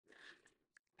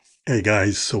Hey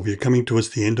guys, so we're coming towards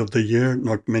the end of the year.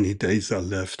 Not many days are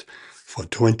left for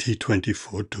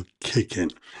 2024 to kick in.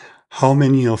 How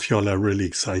many of y'all are really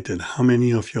excited? How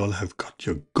many of y'all have got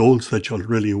your goals that y'all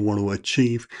really want to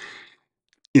achieve?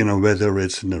 Whether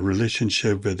it's in a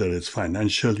relationship, whether it's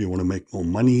financial, you want to make more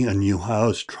money, a new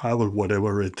house, travel,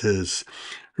 whatever it is.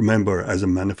 Remember, as a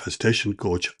manifestation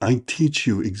coach, I teach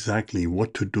you exactly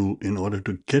what to do in order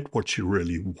to get what you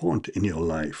really want in your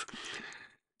life.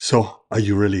 So, are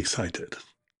you really excited?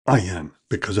 I am,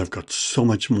 because I've got so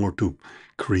much more to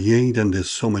create and there's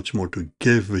so much more to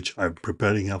give, which I'm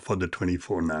preparing up for the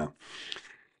 24 now.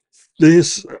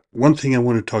 There's one thing I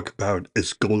want to talk about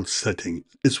is goal setting.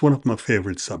 It's one of my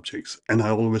favorite subjects, and I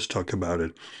always talk about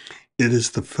it. It is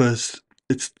the first,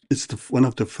 it's the one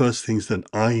of the first things that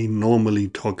I normally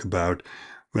talk about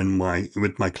with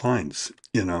my clients.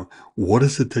 What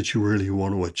is it that you really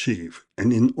want to achieve?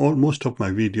 And in most of my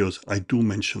videos, I do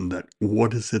mention that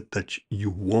what is it that you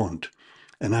want?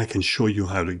 And I can show you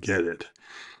how to get it.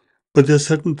 But there are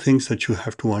certain things that you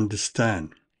have to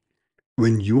understand.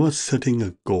 When you are setting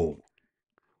a goal,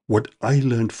 what I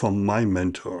learned from my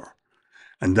mentor,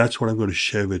 and that's what I'm going to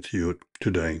share with you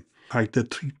today. Like there are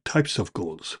three types of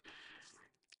goals: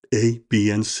 A, B,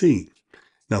 and C.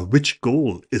 Now, which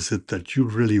goal is it that you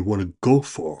really want to go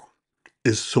for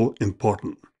is so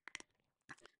important.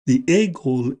 The A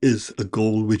goal is a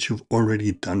goal which you've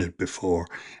already done it before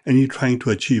and you're trying to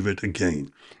achieve it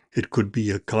again. It could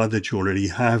be a car that you already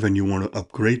have and you want to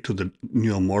upgrade to the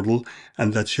newer model,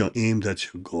 and that's your aim,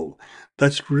 that's your goal.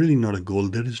 That's really not a goal.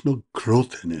 There is no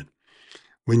growth in it.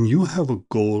 When you have a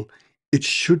goal, it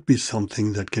should be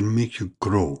something that can make you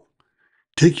grow,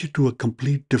 take you to a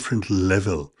complete different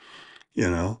level,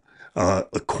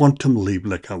 a quantum leap,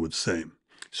 like I would say.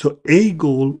 So a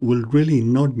goal will really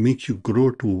not make you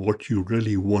grow to what you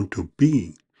really want to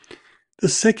be. The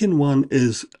second one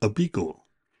is a B goal.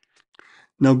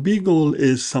 Now, B goal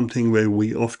is something where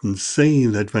we often say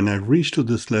that when I reach to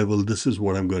this level, this is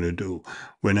what I'm going to do.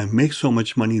 When I make so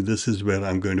much money, this is where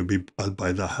I'm going to be, I'll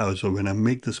buy the house. Or when I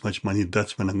make this much money,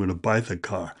 that's when I'm going to buy the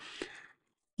car.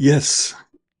 Yes,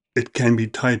 it can be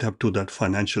tied up to that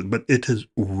financial, but it is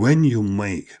when you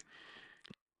make,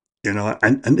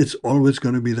 and it's always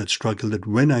going to be that struggle that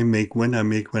when I make, and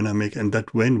that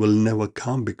when will never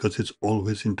come because it's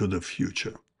always into the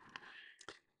future.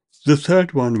 The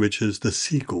third one, which is the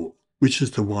C goal, which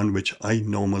is the one which I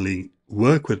normally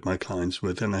work with my clients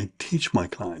with, and I teach my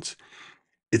clients,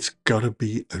 it's got to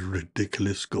be a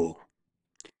ridiculous goal.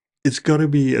 It's got to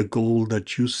be a goal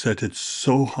that you set it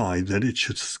so high that it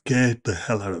should scare the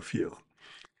hell out of you.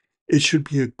 It should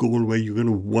be a goal where you're going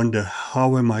to wonder,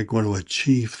 how am I going to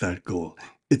achieve that goal?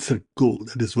 It's a goal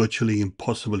that is virtually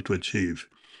impossible to achieve.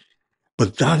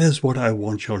 But that is what I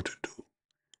want y'all to do.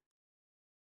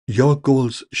 Your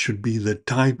goals should be the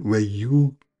type where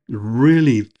you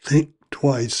really think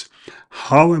twice,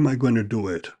 how am I going to do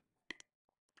it?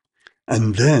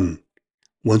 And then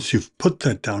once you've put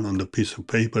that down on the piece of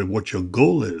paper, what your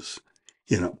goal is,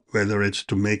 whether it's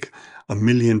to make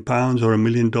 £1,000,000 or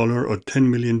 $1,000,000 or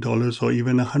 $10,000,000 or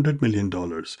even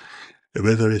 $100,000,000,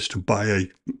 whether it's to buy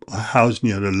a house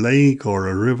near a lake or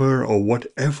a river or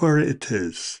whatever it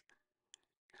is,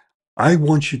 I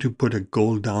want you to put a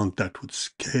goal down that would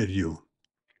scare you.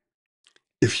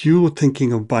 If you're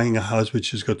thinking of buying a house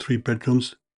which has got 3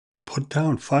 bedrooms, put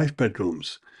down 5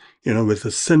 bedrooms, with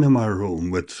a cinema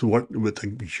room, with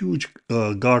a huge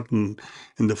garden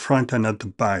in the front and at the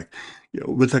back,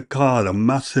 with a car, a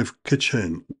massive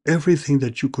kitchen, everything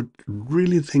that you could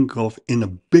really think of in a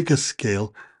bigger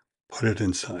scale, put it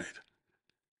inside.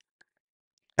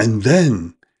 And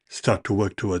then start to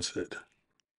work towards it.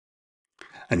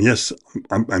 And yes,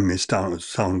 I may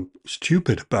sound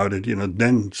stupid about it,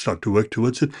 then start to work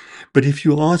towards it. But if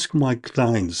you ask my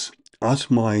clients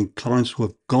who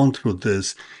have gone through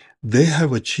this, they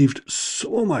have achieved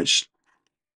so much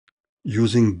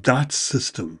using that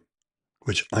system,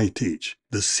 which I teach,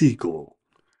 the C goal,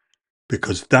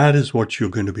 because that is what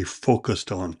you're going to be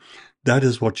focused on. That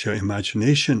is what your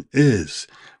imagination is.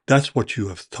 That's what you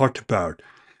have thought about,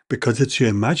 because it's your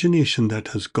imagination that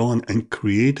has gone and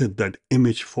created that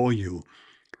image for you.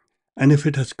 And if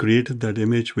it has created that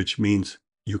image, which means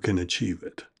you can achieve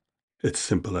it. It's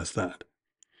simple as that.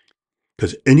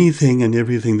 Because anything and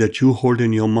everything that you hold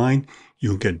in your mind,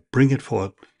 you can bring it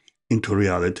forth into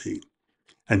reality.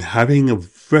 And having a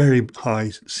very high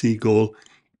C goal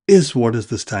is what is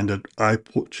the standard I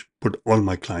put all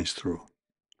my clients through.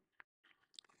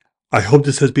 I hope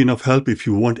this has been of help. If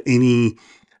you want any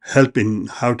help in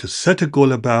how to set a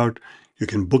goal about, you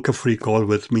can book a free call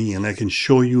with me and I can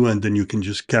show you, and then you can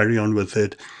just carry on with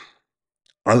it.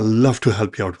 I'd love to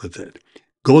help you out with it.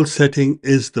 Goal setting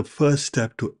is the first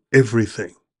step to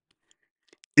everything.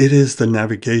 It is the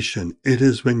navigation. It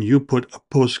is when you put a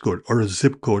postcode or a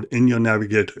zip code in your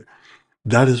navigator.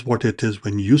 That is what it is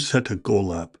when you set a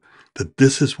goal up, that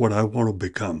this is what I want to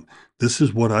become. This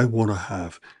is what I want to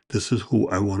have. This is who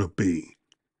I want to be.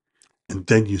 And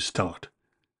then you start.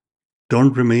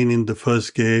 Don't remain in the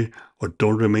first gear or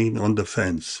don't remain on the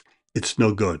fence. It's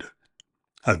no good.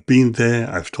 I've been there.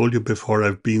 I've told you before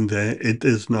I've been there. It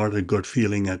is not a good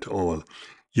feeling at all.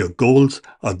 Your goals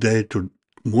are there to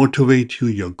motivate you.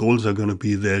 Your goals are going to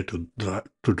be there to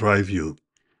drive you.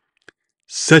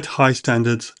 Set high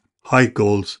standards, high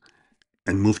goals,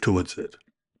 and move towards it.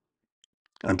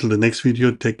 Until the next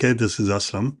video, take care. This is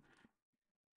Aslam.